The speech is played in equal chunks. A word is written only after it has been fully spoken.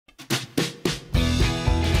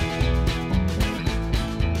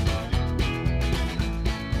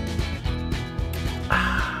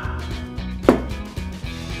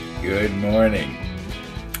Good morning,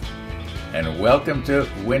 and welcome to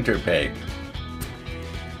Winter Peg.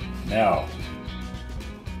 Now,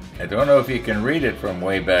 I don't know if you can read it from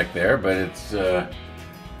way back there, but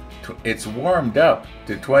it's warmed up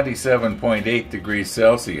to 27.8 degrees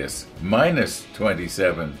Celsius, minus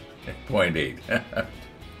 27.8.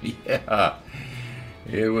 Yeah,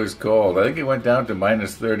 it was cold. I think it went down to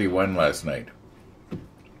minus 31 last night.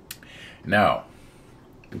 Now,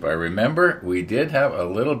 if I remember, we did have a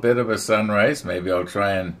little bit of a sunrise. Maybe I'll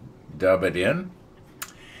try and dub it in.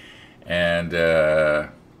 And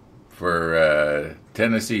for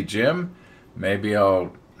Tennessee Jim, maybe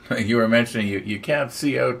I'll... You were mentioning you can't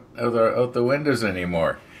see out the windows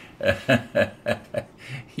anymore.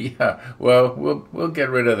 Yeah, well, we'll get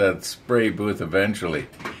rid of that spray booth eventually.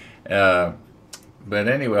 But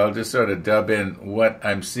anyway, I'll just sort of dub in what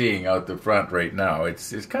I'm seeing out the front right now.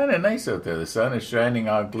 It's kind of nice out there. The sun is shining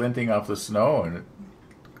out, glinting off the snow, and it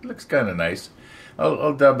looks kind of nice.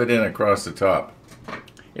 I'll dub it in across the top,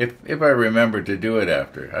 if I remember to do it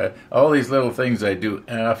after. All these little things I do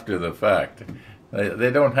after the fact.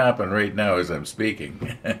 They don't happen right now as I'm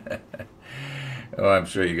speaking. Oh, I'm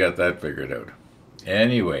sure you got that figured out.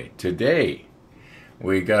 Anyway, today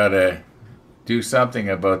we gotta do something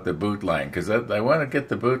about the boot line, because I want to get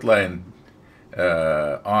the boot line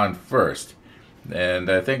on first,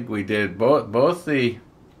 and I think we did both the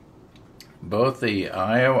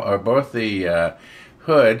Iowa, or both the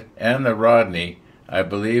Hood and the Rodney. I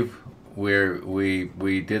believe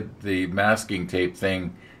we did the masking tape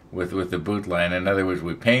thing with the boot line. In other words,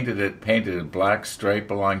 we painted a black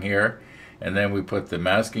stripe along here, and then we put the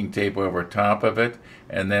masking tape over top of it,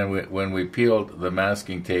 and then when we peeled the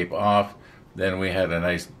masking tape off, then we had a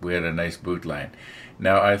nice boot line.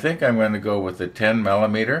 Now I think I'm going to go with the 10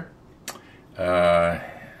 millimeter. I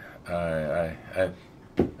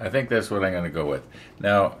think that's what I'm going to go with.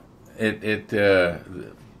 Now it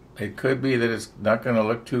could be that it's not going to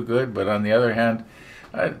look too good, but on the other hand,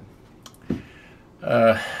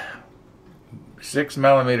 6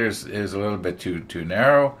 millimeters is a little bit too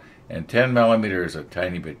narrow, and 10 millimeters a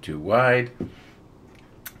tiny bit too wide.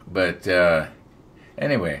 But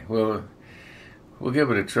anyway, we'll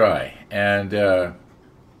give it a try. And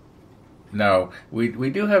now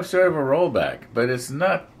we do have sort of a rollback, but it's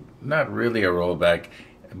not really a rollback,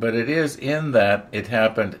 but it is in that it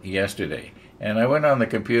happened yesterday. And I went on the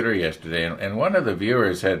computer yesterday, and one of the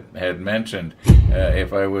viewers had mentioned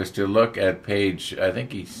if I was to look at page, I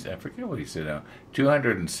forget what he said now,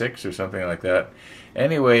 206 or something like that.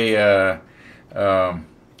 Anyway, I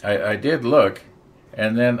did look,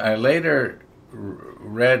 and then I later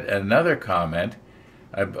read another comment.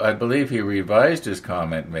 I believe he revised his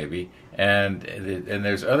comment maybe, and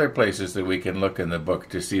there's other places that we can look in the book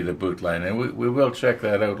to see the boot line, and we will check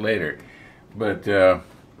that out later. But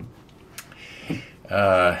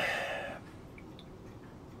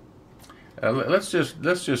let's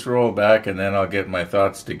just roll back, and then I'll get my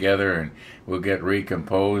thoughts together, and we'll get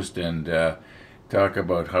recomposed and talk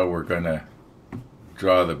about how we're going to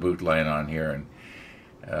draw the boot line on here. And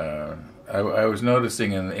I was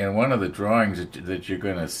noticing in one of the drawings that you're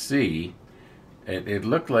going to see, it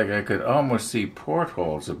looked like I could almost see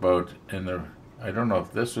portholes about in the. I don't know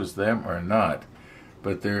if this was them or not,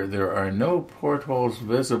 but there are no portholes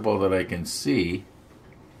visible that I can see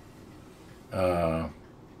on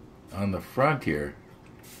the front here.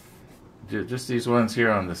 Just these ones here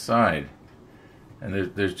on the side,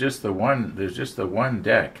 and there's just the one. There's just the one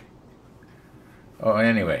deck. Oh,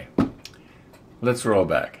 anyway, let's roll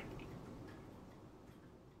back.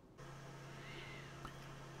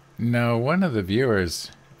 Now, one of the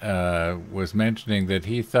viewers was mentioning that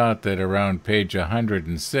he thought that around page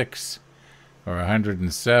 106 or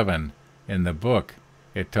 107 in the book,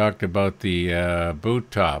 it talked about the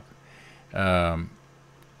boot top.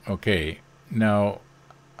 Okay, now,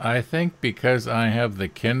 I think because I have the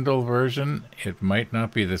Kindle version, it might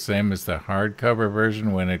not be the same as the hardcover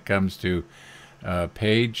version when it comes to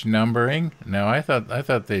page numbering. Now, I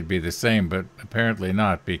thought they'd be the same, but apparently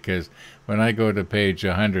not, because when I go to page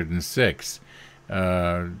 106,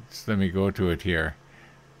 let me go to it here.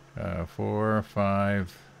 4,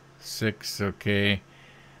 5, 6. Okay,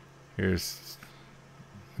 we've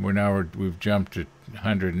jumped to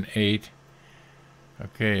 108.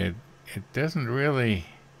 Okay, it doesn't really,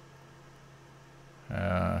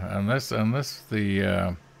 unless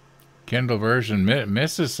the Kindle version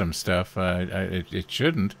misses some stuff. It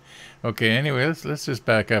shouldn't. Okay. Anyway, let's just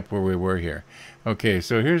back up where we were here. Okay.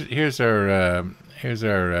 So here's our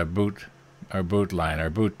boot line, our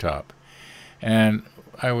boot top, and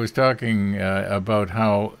I was talking about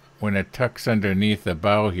how when it tucks underneath the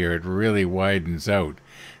bow here, it really widens out.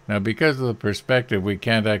 Now, because of the perspective, we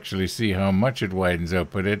can't actually see how much it widens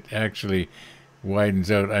out, but it actually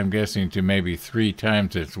widens out, I'm guessing, to maybe 3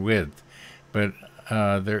 times its width. But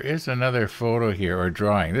there is another photo here, or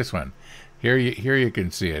drawing, this one. Here you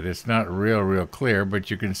can see it. It's not real clear,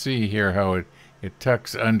 but you can see here how it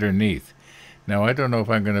tucks underneath. Now, I don't know if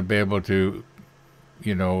I'm going to be able to,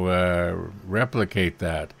 replicate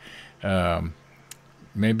that.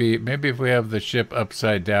 Maybe if we have the ship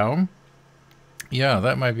upside down, yeah,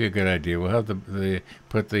 that might be a good idea. We'll have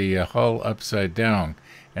put the hull upside down,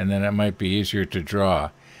 and then it might be easier to draw.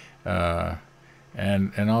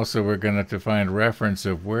 And also we're going to have to find reference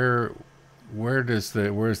of where's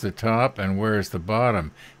the top and where's the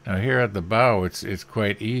bottom. Now here at the bow, it's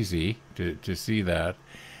quite easy to see that.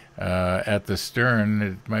 At the stern,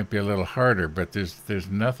 it might be a little harder, but there's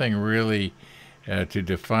nothing really to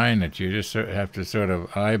define it. You just have to sort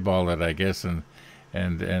of eyeball it, I guess,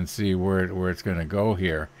 and see where it's going to go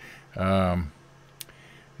here.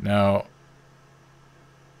 Now,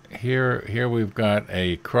 here we've got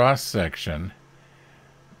a cross section,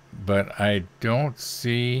 but I don't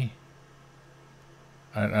see,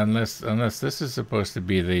 unless this is supposed to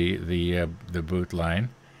be the boot line,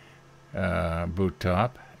 boot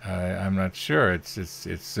top. I'm not sure. It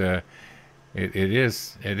is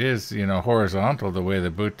horizontal the way the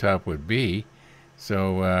boot top would be.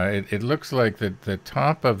 So it looks like the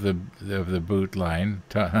top of the boot line,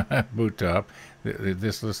 boot top,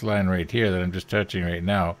 this line right here that I'm just touching right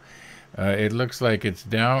now, it looks like it's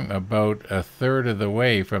down about 1/3 of the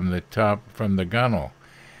way from the top, from the gunnel.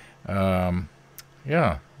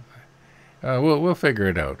 Yeah, we'll figure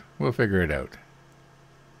it out. We'll figure it out.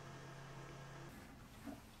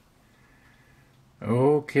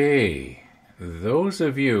 Okay, those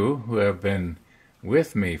of you who have been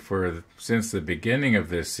with me since the beginning of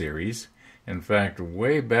this series, in fact,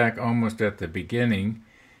 way back almost at the beginning,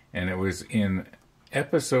 and it was in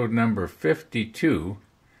episode number 52,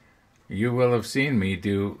 you will have seen me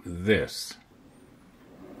do this.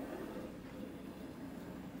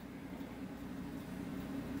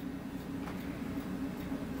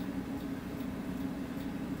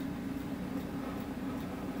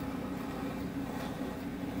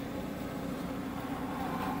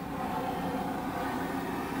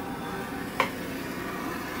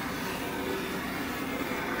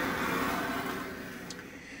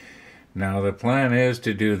 Now the plan is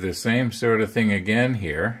to do the same sort of thing again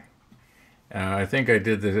here. I think I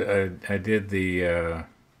did the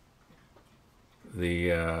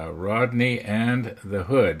Rodney and the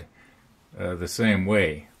Hood the same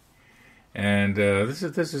way, and this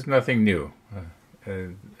is nothing new.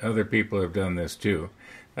 Other people have done this too.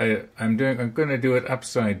 I'm going to do it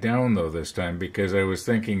upside down though this time, because I was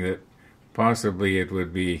thinking that possibly it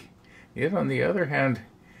would be. Yet on the other hand,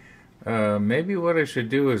 maybe what I should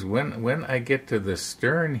do is when I get to the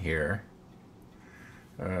stern here,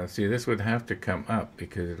 see, this would have to come up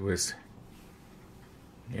because it was,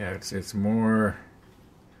 yeah, it's more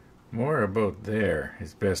about there,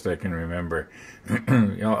 as best I can remember.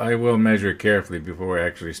 I will measure carefully before I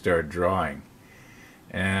actually start drawing.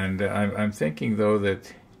 And I'm thinking though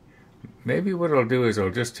that maybe what I'll do is I'll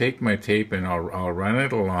just take my tape and I'll run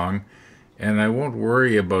it along, and I won't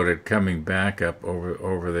worry about it coming back up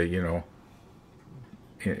over the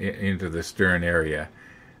into the stern area.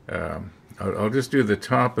 I'll just do the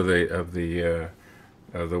top of the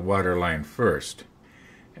water line first,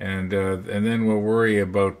 and then we'll worry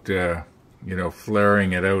about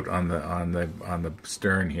flaring it out on the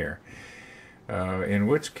stern here. In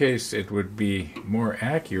which case it would be more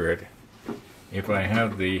accurate if I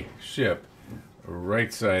have the ship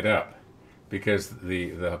right side up, because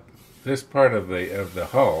this part of the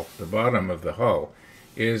hull, the bottom of the hull,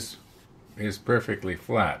 is perfectly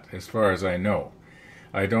flat as far as I know.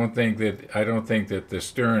 I don't think that the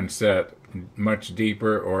stern set much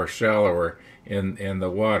deeper or shallower in the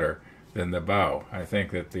water than the bow. I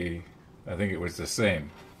think it was the same.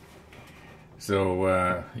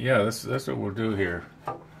 So yeah, that's what we'll do here.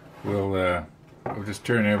 We'll just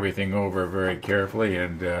turn everything over very carefully,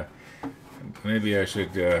 and maybe I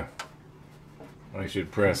should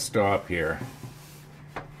press stop here,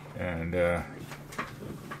 and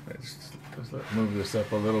let's move this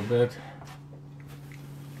up a little bit.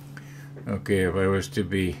 Okay, if I was to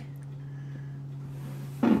be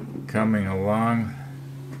coming along,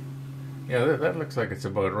 yeah, that looks like it's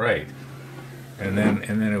about right, and then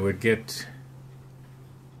it would get,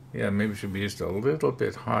 yeah, maybe it should be just a little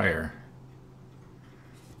bit higher.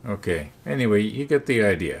 Okay, anyway, you get the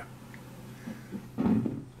idea.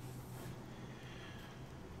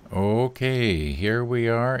 Okay, here we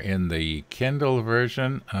are in the Kindle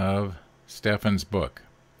version of Stefan's book.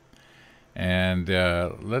 And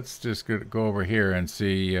let's just go over here and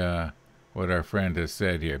see what our friend has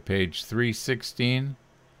said here. Page 316,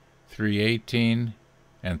 318,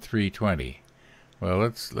 and 320. Well,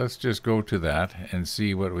 let's just go to that and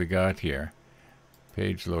see what we got here.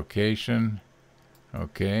 Page location.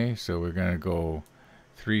 Okay, so we're going to go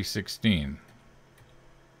 316.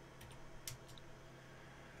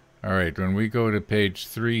 All right, when we go to page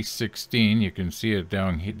 316, you can see it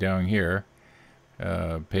down here.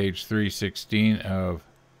 Page 316 of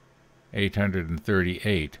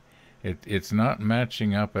 838. It's not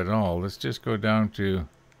matching up at all. Let's just go down to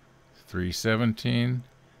 317.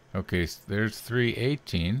 Okay, so there's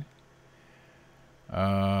 318.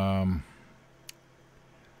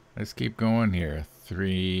 Let's keep going here.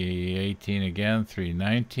 318 again,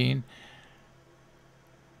 319.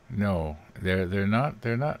 No, they're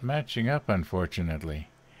not matching up, unfortunately.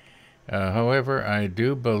 However, I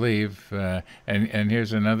do believe, and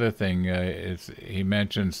here's another thing. He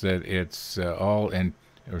mentions that it's all in,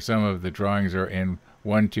 or some of the drawings are in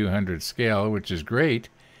 1/200 scale, which is great,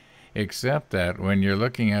 except that when you're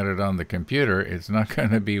looking at it on the computer, it's not going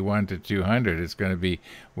to be 1:200. It's going to be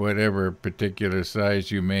whatever particular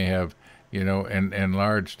size you may have,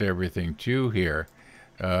 enlarged everything to here.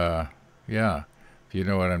 Yeah, if you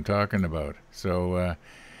know what I'm talking about. So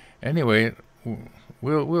anyway,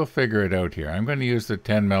 we'll figure it out here. I'm going to use the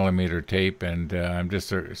 10mm tape, and I'm just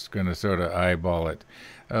going to sort of eyeball it.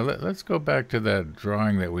 Let's go back to that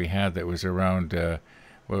drawing that we had that was around,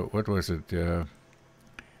 what was it,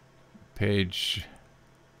 page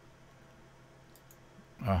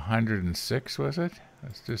 106, was it?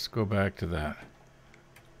 Let's just go back to that.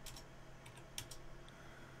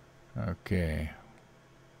 Okay.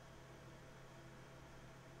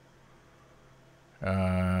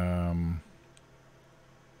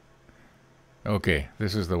 Okay,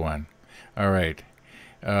 this is the one. All right.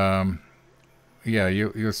 Yeah,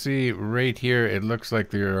 you'll see right here, it looks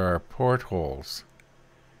like there are portholes.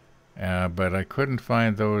 But I couldn't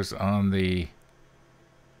find those on the...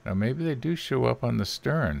 Now maybe they do show up on the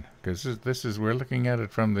stern, because we're looking at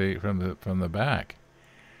it from the back.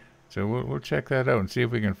 So we'll check that out and see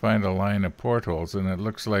if we can find a line of portholes. And it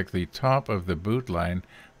looks like the top of the boot line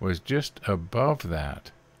was just above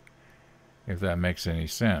that, if that makes any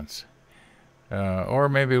sense. Or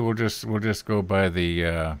maybe we'll just go by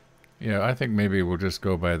the I think maybe we'll just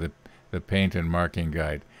go by the paint and marking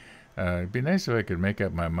guide. It'd be nice if I could make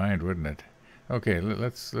up my mind, wouldn't it? Okay,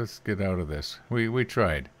 let's get out of this. We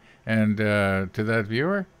tried. And to that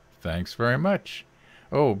viewer, thanks very much.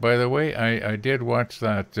 Oh, by the way, I did watch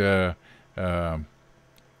that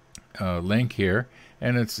link here,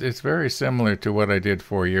 and it's very similar to what I did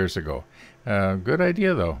 4 years ago. Good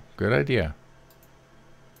idea, though. Good idea.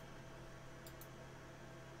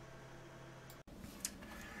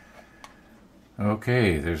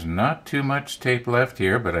 Okay, there's not too much tape left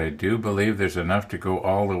here, but I do believe there's enough to go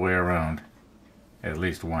all the way around, at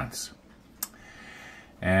least once.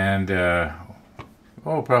 And,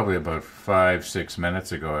 probably about 5-6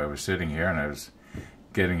 minutes ago, I was sitting here and I was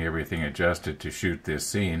getting everything adjusted to shoot this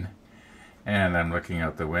scene. And I'm looking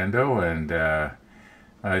out the window and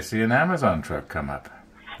I see an Amazon truck come up.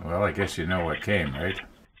 Well, I guess you know what came, right?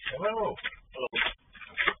 Hello. Hello.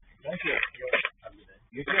 Thank you.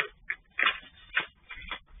 You too.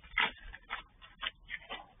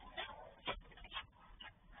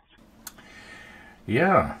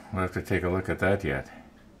 Yeah, we'll have to take a look at that yet.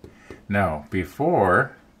 Now,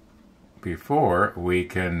 before we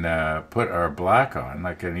can put our black on,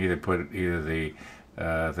 I can either put the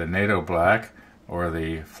NATO black or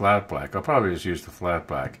the flat black. I'll probably just use the flat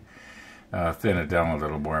black, thin it down a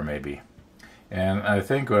little more maybe. And I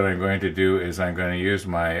think what I'm going to do is I'm going to use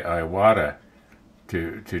my Iwata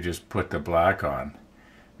to just put the black on.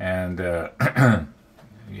 And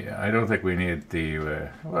yeah, I don't think we need the,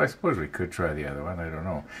 well, I suppose we could try the other one, I don't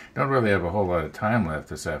know. Don't really have a whole lot of time left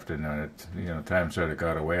this afternoon. Time sort of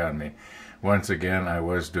got away on me. Once again, I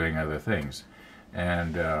was doing other things.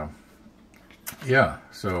 And, yeah,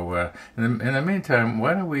 so in the meantime,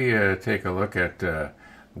 why don't we take a look at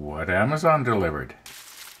what Amazon delivered.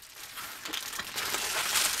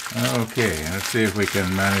 Okay, let's see if we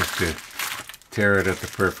can manage to tear it at the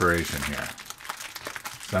perforation here.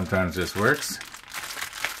 Sometimes this works.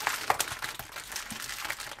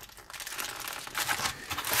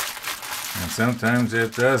 And sometimes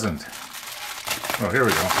it doesn't. Oh, here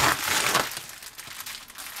we go.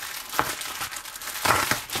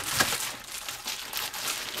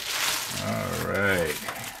 All right.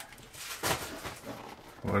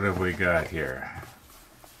 What have we got here?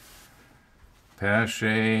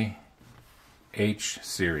 Pache H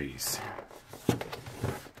series.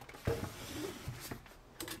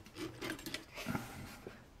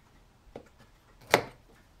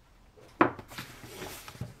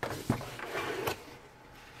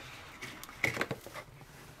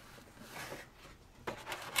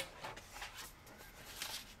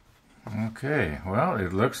 Okay, well,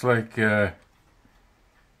 it looks like the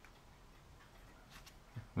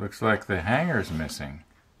hanger's missing.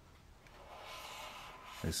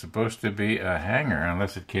 It's supposed to be a hanger,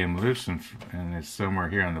 unless it came loose and it's somewhere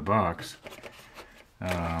here in the box.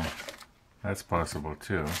 That's possible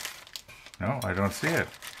too. No, I don't see it.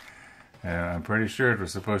 I'm pretty sure it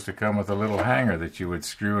was supposed to come with a little hanger that you would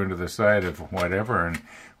screw into the side of whatever. And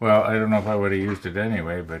well, I don't know if I would have used it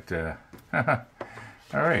anyway, but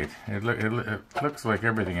all right. It looks like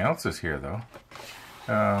everything else is here, though.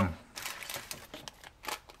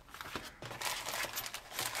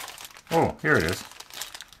 Oh, here it is.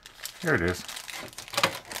 Here it is.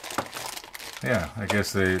 Yeah, I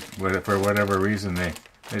guess for whatever reason, they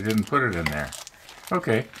didn't put it in there.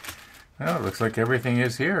 Okay. Well, it looks like everything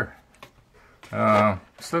is here. So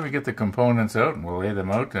let me get the components out, and we'll lay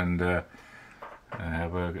them out and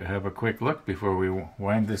have a quick look before we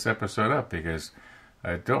wind this episode up, because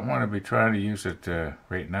I don't want to be trying to use it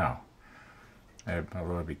right now.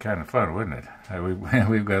 Although it'd be kind of fun, wouldn't it?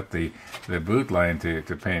 We've got the boot line to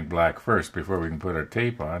paint black first before we can put our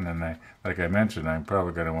tape on, and like I mentioned, I'm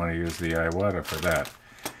probably going to want to use the Iwata for that.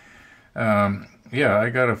 Yeah, I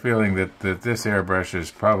got a feeling that this airbrush is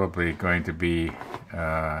probably going to be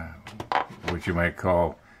what you might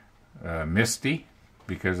call misty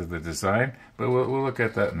because of the design, but we'll look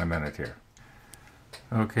at that in a minute here.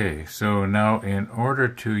 Okay, so now in order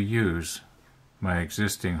to use my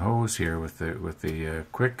existing hose here with the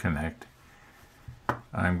quick connect,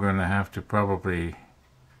 I'm going to have to probably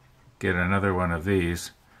get another one of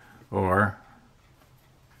these, or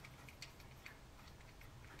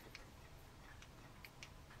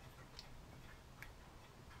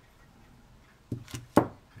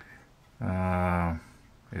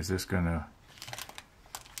is this gonna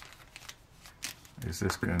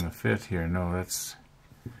fit here? No, that's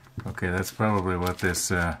okay. That's probably what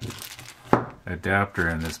this adapter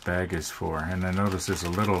in this bag is for. And I notice there's a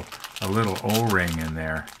little O-ring in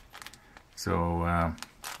there. So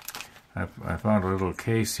I found a little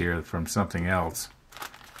case here from something else,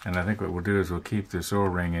 and I think what we'll do is we'll keep this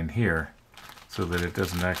O-ring in here so that it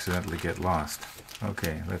doesn't accidentally get lost.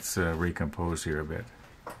 Okay, let's recompose here a bit.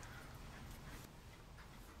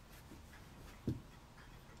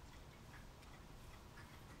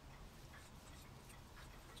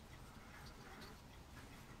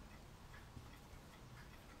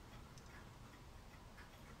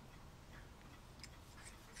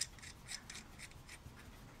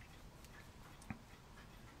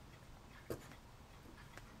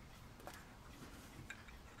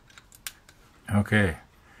 Okay,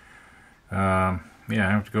 yeah, I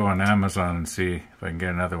have to go on Amazon and see if I can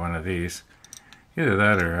get another one of these. Either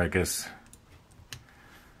that, or I guess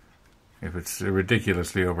if it's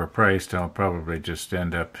ridiculously overpriced, I'll probably just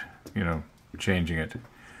end up, changing it.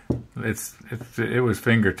 It was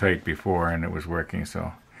finger tight before, and it was working.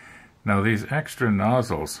 So now these extra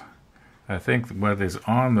nozzles, I think what is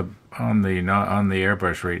on the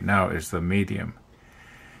airbrush right now is the medium,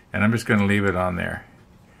 and I'm just going to leave it on there.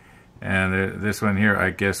 And this one here, I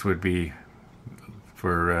guess, would be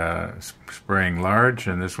for spraying large,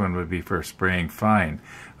 and this one would be for spraying fine.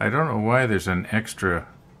 I don't know why there's an extra,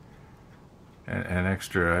 I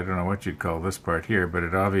don't know what you'd call this part here, but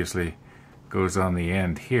it obviously goes on the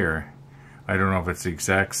end here. I don't know if it's the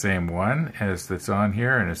exact same one as that's on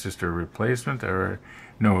here, and it's just a replacement, or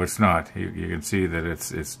no, it's not. You can see that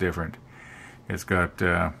it's different. It's got,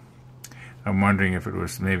 I'm wondering if it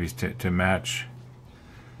was maybe to match.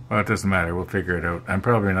 Well, it doesn't matter. We'll figure it out. I'm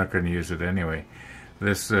probably not going to use it anyway.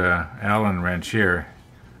 This Allen wrench here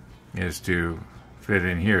is to fit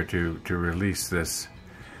in here to release this.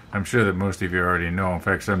 I'm sure that most of you already know. In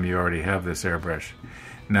fact, some of you already have this airbrush.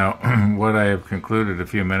 Now, what I have concluded a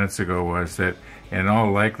few minutes ago was that in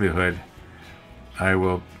all likelihood, I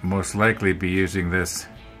will most likely be using this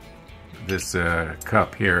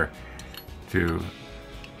cup here to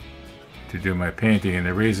do my painting, and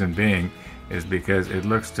the reason being is because it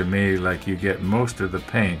looks to me like you get most of the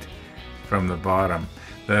paint from the bottom.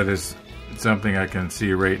 That is something I can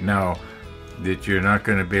see right now, that you're not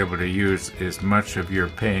going to be able to use as much of your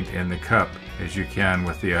paint in the cup as you can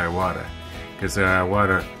with the Iwata, because the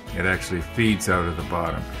Iwata, it actually feeds out of the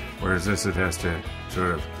bottom, whereas this, it has to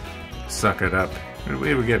sort of suck it up.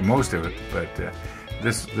 We would get most of it, but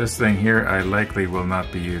this thing here, I likely will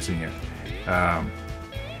not be using it.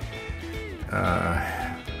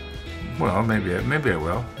 Well, maybe I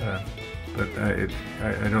will, but I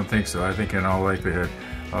don't think so. I think in all likelihood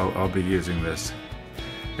I'll be using this.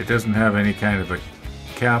 It doesn't have any kind of a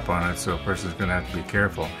cap on it, so a person's going to have to be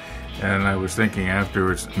careful. And I was thinking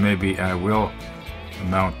afterwards, maybe I will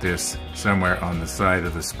mount this somewhere on the side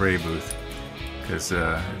of the spray booth, because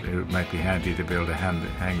it might be handy to be able to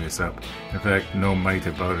hang this up. In fact, no might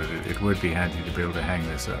about it, it would be handy to be able to hang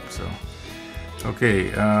this up. So,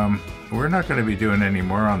 okay, we're not going to be doing any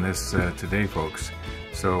more on this today, folks.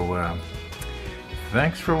 So,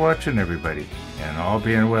 thanks for watching, everybody, and all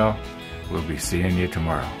being well, we'll be seeing you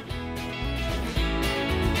tomorrow.